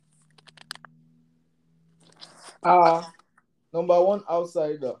Ah, number one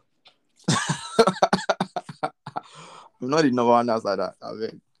outsider. I'm not the number one outside that. I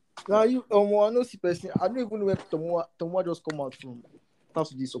mean, Now you I know see person. I don't even know where Tomowa just come out from. That's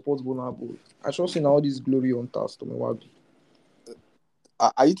the support Burna Boy. I just seen all this glory on task Tomowa.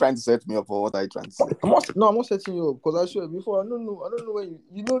 are you trying to set me up, or what are you trying to say? I'm not setting you up because I swear before I don't know when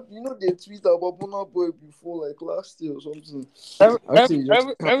you know they tweet about Burna Boy before like last year or something. Actually,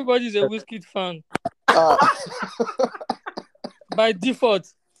 Everybody's a Wizkid fan Uh, by default.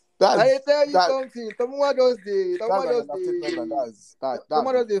 I tell you that something. Tomowa just that's an understatement, and that's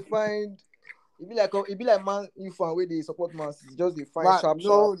Someone just they find it be like man you fan where they support man City, just they find man.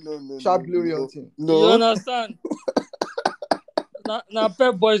 sharp glory on thing. You understand? Now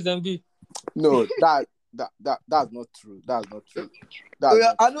Pep boys them be. No, that's not true. That's not true. Oh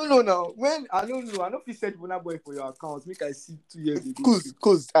yeah, I don't know now. When I don't know, I don't feel set Burna Boy for your account. Make I see 2 years ago.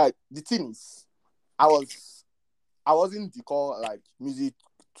 Cause the thing is, I wasn't the call like music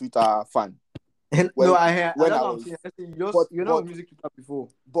Twitter fan. No, I hear. when That's I what I'm was- saying. You're not but- a music Twitter before.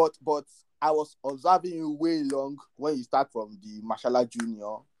 but I was observing you way long when you start from the Mashallah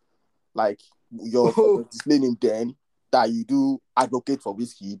Junior, like your display name then that you do advocate for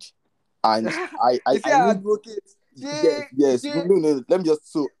Wizkid, and I They say I I knew advocate. yes Yeah. no let me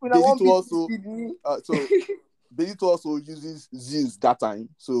just so When I want Bezito also me. so Bezito also uses Zeus that time,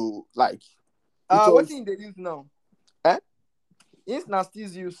 so like it What was thing they use now? Eh? It's not still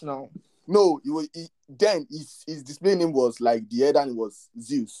use now. no then his display name was like the header name was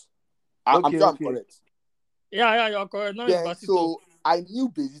Zeus. I'm Okay, sure okay. I'm correct. Yeah, you're correct. No, it's Then Basito. so I knew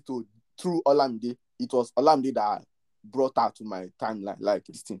Bezito through Olamide. It was Olamide that brought her to my timeline, like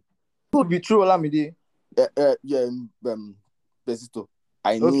this thing. Could be true, Olamide. Bezito.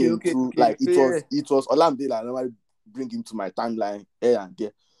 I knew Okay, through okay. like So, it was Olamide that I normally bring him to my timeline here and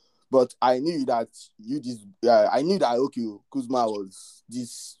there. But I knew that I knew that okay, Kuzma was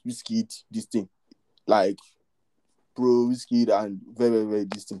this Wizkid, this thing, like pro Wizkid and very, very, very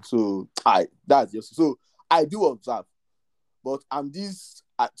distinct. So that's just so I do observe. But I'm this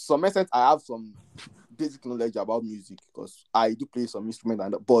at some extent I have some basic knowledge about music because I do play some instrument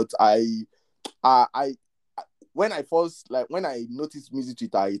but I when I first when I noticed music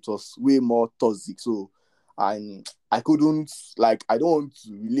Twitter, it was way more toxic. So I couldn't I don't want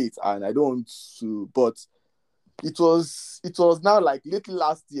to relate and I don't want to, but it was now like lately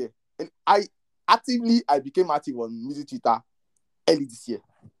last year. And I became active on music Twitter early this year.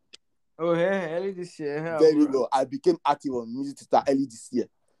 oh yeah, early this year. Yeah, Very bro. low. I became active on music Twitter early this year.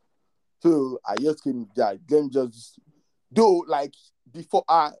 So I just came with that. Then just though before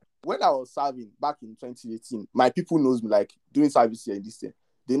when I was serving back in 2018, my people knows me doing service here in this year.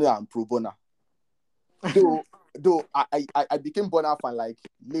 They know I'm pro Bona. Though I became Bona fan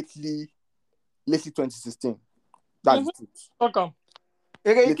lately 2016. That's the truth. Welcome.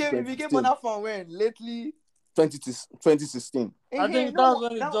 Okay, Late you became Burna fan when? Lately? 2016. I think that's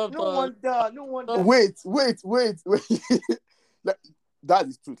when it dropped. No wonder. Wait. That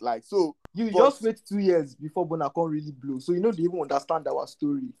is truth. So You just wait 2 years before Burna can really blow. So they even understand our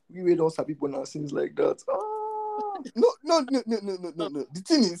story. We don't sabi Burna things like that. No. The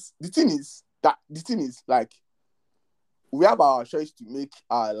thing is we have our choice to make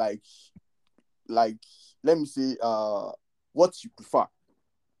let me say what you prefer.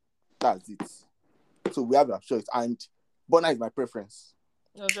 That's it. So we have our choice, and Burna is my preference.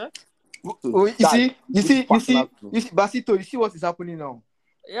 Okay. So You see, personal. Basito, you see what is happening now?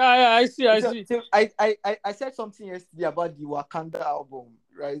 Yeah, I see. So I said something yesterday about the Wakanda album,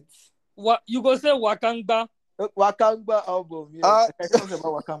 right? What you go say Wakanda? Wakanda album, yes. I said something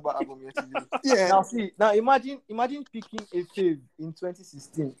about Wakanda album yesterday. Yeah. Now imagine picking a fave in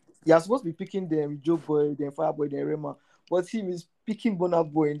 2016. You're supposed to be picking them with Joe Boy, then Fireboy, then Rema. But him is picking Burna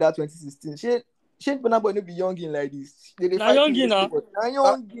Boy in that 2016. Shouldn't Burna Boy not be youngin like this? Na youngin now. Na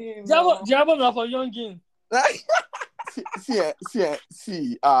youngin. The album na for youngin.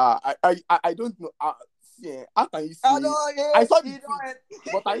 See, I don't know. How can you say? I saw the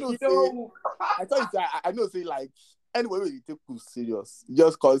tweet, but I know say. I thought you say I know say anyway you take it serious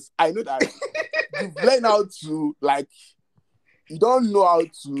just cause I know that you've learned how to you don't know how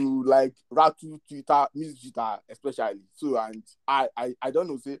to rattle Twitter, music Twitter especially. So and I don't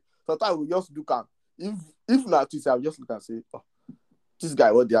know say sometimes we just look at if not Twitter, I will just look and say, oh, this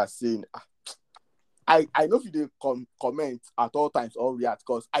guy what they are saying. I know if they comment at all times or react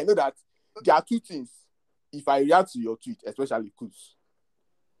because I know that there are two things. If I react to your tweet, especially Kuz,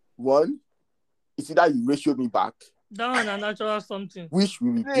 one, it's either you ratio me back. That one a natural something. Which we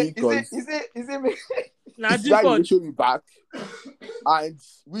will be because Is it me? Na it's either you default. ratio me back, and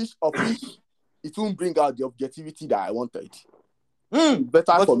which it won't bring out the objectivity that I wanted. Hmm. Better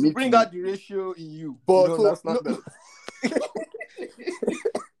But for to me bring to. out the ratio in you. But No, so, that's no, not that.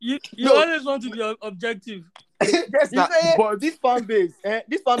 You No. always want to be objective. yes, You nah, say but this fan base,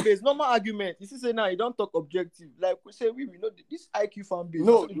 normal argument. You see, say now you don't talk objective. Like we say, we know this IQ fan base.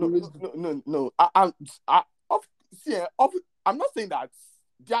 no, that's what they always do. no. See, I'm not saying that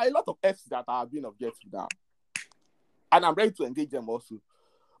there are a lot of Fs that are being objective now, and I'm ready to engage them also.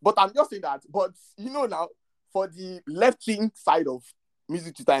 But I'm just saying that. But now, for the left-wing side of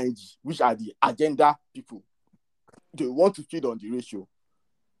Music Twitter NG, which are the agenda people, they want to feed on the ratio.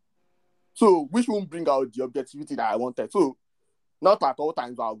 So, which won't bring out the objectivity that I wanted. So, not at all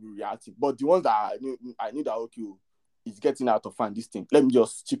times I'll be reacting, but the ones that I knew that okay, it's getting out of hand. This thing, let me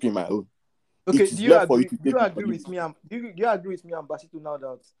just chip in my own. Okay, It is left for you to do you take it agree or leave with me? Do you agree with me and Basito now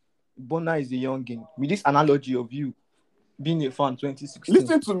that Bona is a youngin? With this analogy of you being a fan 2016.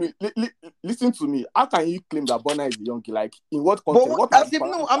 Listen to me. How can you claim that Bona is a young kid? Like, in what But context? what, as if,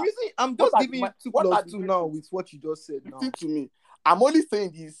 no, I'm just giving you 2 plus 2 now with what you just said now. Listen to me. I'm only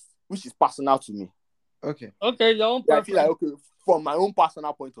saying this, which is personal to me. Okay. Okay, your own I preference. feel like, okay, from my own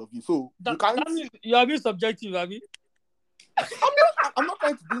personal point of view. So, you can't... That means you are being subjective, Abby. I'm not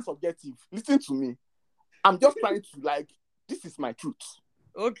trying to be subjective. Listen to me. I'm just trying to, like, this is my truth.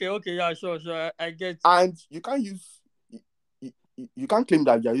 Okay, yeah, sure, I get. And you can't use... You can't claim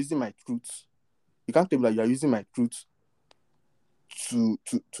that you're using my truth. You can't claim that you're using my truth to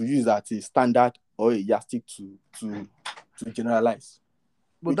use as a standard or a yardstick to generalize.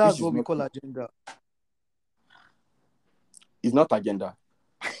 But that's what we call agenda. It's not agenda.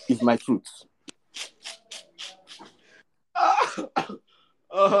 It's my truth.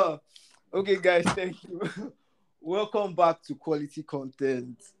 Okay, guys, thank you. Welcome back to Quality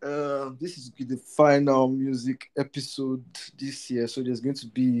Content. This is the final music episode this year, so there's going to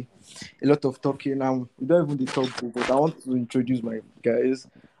be a lot of talking. We don't even talk, but I want to introduce my guys.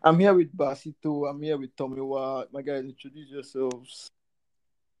 I'm here with Basito. I'm here with Tomiwa. My guys, introduce yourselves.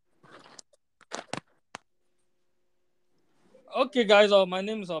 Okay, guys. My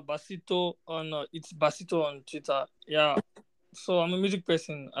name is Basito. It's Basito on Twitter. Yeah. So I'm a music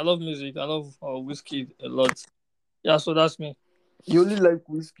person. I love music. I love Whiskey a lot. Yeah, so that's me. You only like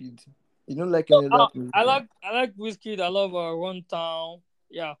Whiskey. You don't like any other music. I like Whiskey. I love Runtown.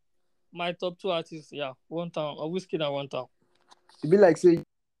 Yeah, my top 2 artists. Yeah, Runtown, Whiskey and Runtown. It be like say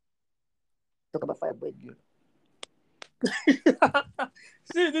talk about Fireboy girl.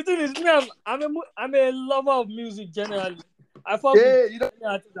 See, the thing is, me, I'm a lover of music generally. I fuck with any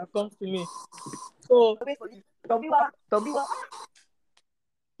artist that comes to me. So Tomiwa.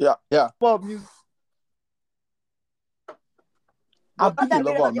 Yeah. Love music. I've been a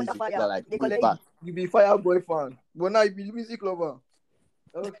lover of music. Like, you be Fireboy fan, but now you be music lover.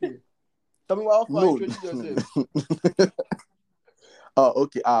 Okay. Tell me what no. introduce yourself.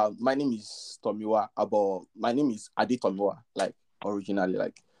 Okay. My name is Tomiwa. But my name is Adi Tomiwa. Like originally,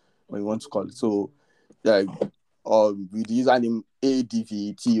 like when you want to call it. So, like, with the username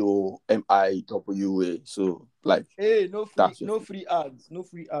ADVTOMIWA. So, like, hey, no free ads.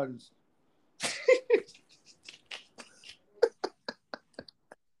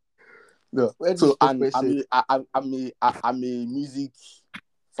 No. So I'm a music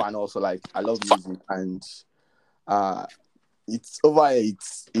fan also. Like I love music, and it's over.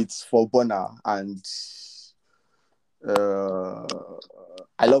 It's for Bona, and I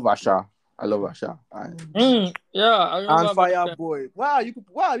love Asha. And yeah, and Fireboy. Why are you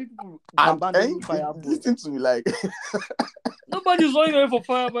people abandoning Fireboy? Listen to me, like nobody's running away for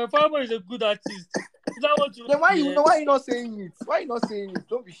Fireboy. Fireboy is a good artist. Is that what you? Then why you not saying it? Why you not saying it?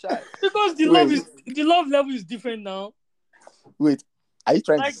 Don't be shy. Because the love level is different now. Wait, are you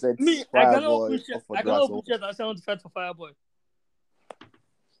trying Like to set me, I cannot Fireboy appreciate. up for I cannot grabs? appreciate that I want to fight for Fireboy.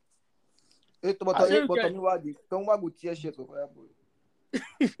 But Tomiwa go tear shit for Fireboy.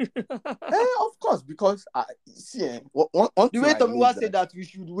 Of course, because one the way Tomiwa said that we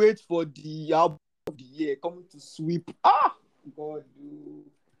should wait for the album of the year coming to sweep. God, dude.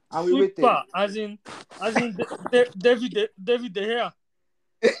 And we waited. As in David De Gea.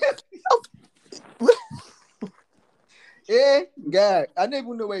 Hey, guy, I don't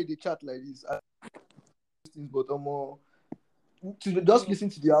even know why they chat like this. But to just listen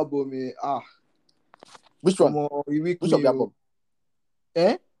to the album, Which one? Which of the album?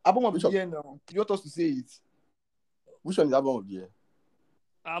 Album of the year now. You want us to say it? Which one is the album of the year?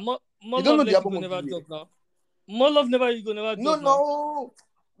 You don't know the album of the year now. More Love Never You Go Never Drop.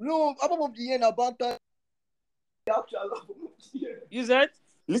 No, album of the year now. Banta. The actual album of the year. You said?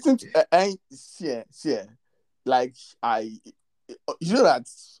 Listen to like you know that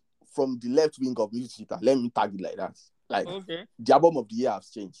from the left wing of Music Cheetah. Let me tag it like that. Like Okay. the album of the year has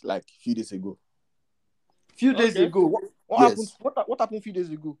changed like a few days ago. Few days Okay. ago, what Yes. happened? What happened a few days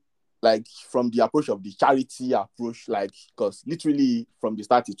ago? Like from the approach of the charity approach, like because literally from the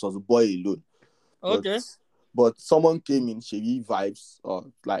start it was Boy Alone. Okay. But someone came in Sheyi vibes, or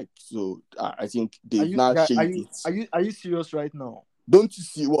like so. I think Are they've you now guy- changed it. are you serious right now? Don't you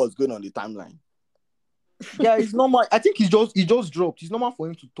see what's going on the timeline? Yeah, it's normal. I think he just dropped. It's normal for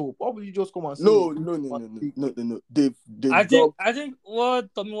him to talk. Why would you just come and say No. They've I dropped. think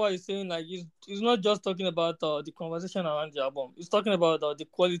what Tomiwa is saying, like, is not just talking about the conversation around the album. It's talking about the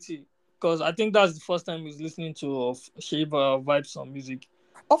quality, because I think that's the first time he's listening to of Sheba vibes on music.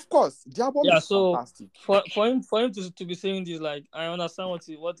 Of course, the album Yeah, is so fantastic. for him to be saying this, like, I understand what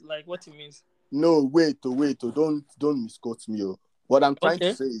he means. No, wait, don't misquote me. What I'm trying to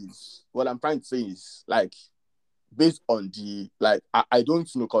Okay. say is like based on the like I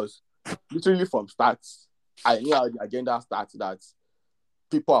don't know because literally from start I knew how the agenda starts that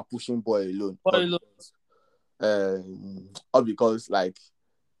people are pushing Boy Alone. Boy Alone. Or because like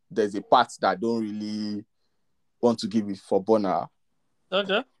there's a part that don't really want to give it for Burna.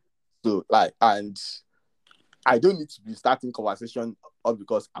 Okay. So like and I don't need to be starting conversation or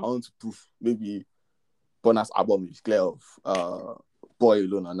because I want to prove maybe Burna's album is clear of Boy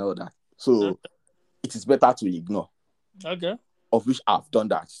Alone and all that. So it is better to ignore. Okay. Of which I've done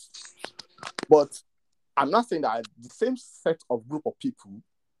that. But I'm not saying that the same set of group of people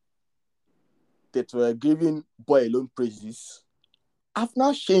that were giving Boy Alone praises have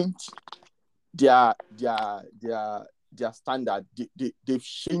now changed their standard. They've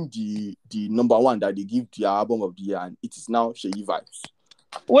changed the number one that they give the album of the year, and it is now Sheyi vibes.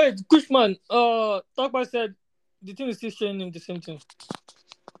 Wait, Kushman, Talkback said the thing is still showing him the same thing.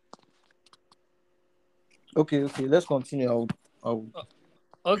 Okay, let's continue.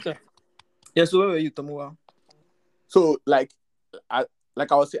 Okay. Yeah, so where were you, Tomowa? So like I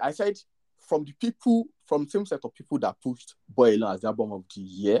was saying, I said from the same set of people that pushed Boy Alone as the album of the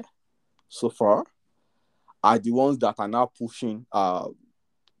year so far are the ones that are now pushing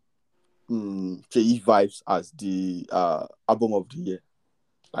Sheyi vibes as the album of the year.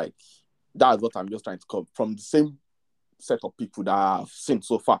 Like that's what I'm just trying to come from the same set of people that I've seen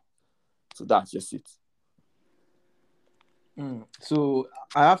so far. So that's just it. So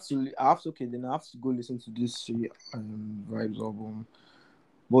I have to go listen to this vibes album.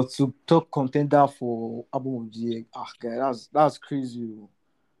 But to top contender for album of the year, guy, that's crazy.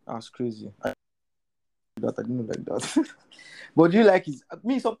 That's crazy. I didn't like that. But do you like it?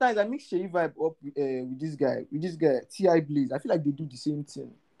 Me, sometimes I mix Sheyi vibe up with this guy, T.I. Blaze. I feel like they do the same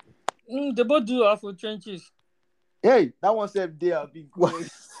thing. They both do Afro Trenches. Hey, that one said they are big.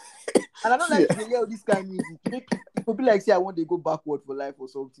 And I don't like to hear this kind of music. It could be like, say, I want to go backward for life or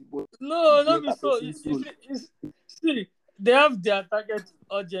something. But No, not be so. See, they have their target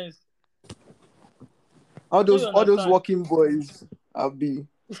audience. All those working boys, I'll be.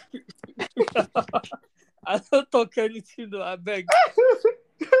 I don't talk anything though, I beg.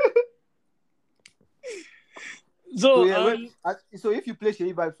 So if you play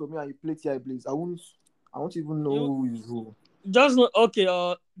Sheyi vibes for me and you play T.I. Blaze, I won't even know who is who. Just okay.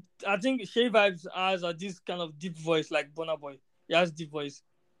 I think Sheyi vibes has this kind of deep voice like Burna Boy. He has deep voice.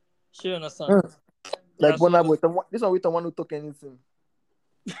 She understand. Like Burna Boy. This one with someone who talk anything.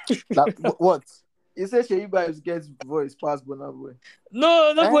 Like, what? You say Sheyi vibes gets voice past Burna Boy.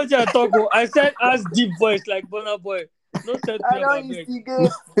 No, not what I talk about. I said has deep voice like Burna Boy. Don't tell me about beg.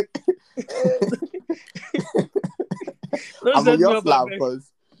 I'm on your laugh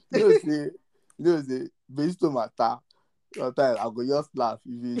because you say based on matter. Sometimes I go just laugh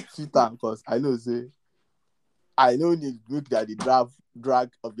if you cheat time because I know need make that the drag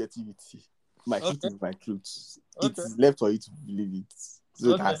objectivity. My truth is my truth. Okay. It's left for you to believe it.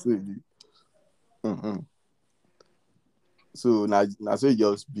 So that's what it is. So now so you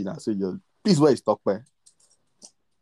just be now so you please where is Talkback?